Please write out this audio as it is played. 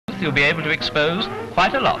you'll be able to expose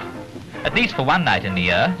quite a lot. At least for one night in the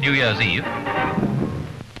year, New Year's Eve.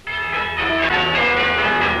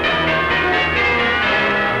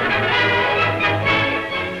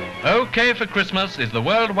 OK for Christmas is the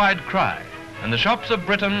worldwide cry, and the shops of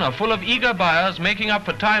Britain are full of eager buyers making up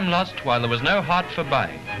for time lost while there was no heart for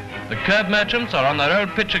buying. The curb merchants are on their old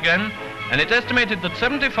pitch again, and it's estimated that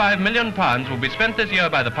 £75 million will be spent this year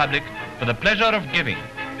by the public for the pleasure of giving.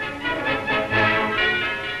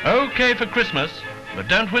 OK for Christmas, but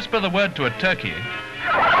don't whisper the word to a turkey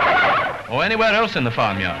or anywhere else in the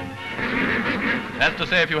farmyard. That's to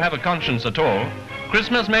say, if you have a conscience at all,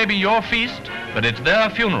 Christmas may be your feast, but it's their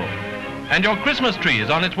funeral. And your Christmas tree is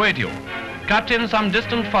on its way to you. Cut in some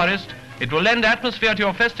distant forest, it will lend atmosphere to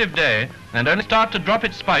your festive day and only start to drop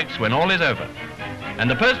its spikes when all is over. And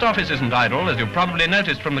the post office isn't idle, as you've probably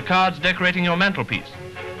noticed from the cards decorating your mantelpiece.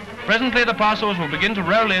 Presently the parcels will begin to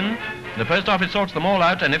roll in, the post office sorts them all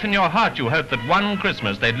out, and if in your heart you hope that one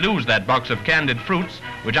Christmas they'd lose that box of candied fruits,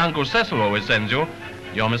 which Uncle Cecil always sends you,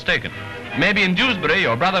 you're mistaken. Maybe in Dewsbury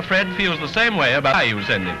your brother Fred feels the same way about why you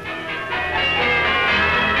send him.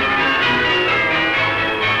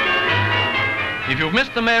 If you've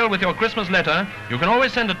missed the mail with your Christmas letter, you can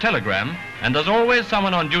always send a telegram, and there's always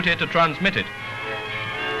someone on duty to transmit it.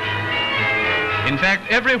 In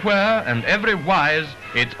fact, everywhere and everywise,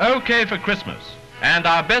 it's OK for Christmas, and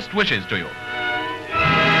our best wishes to you.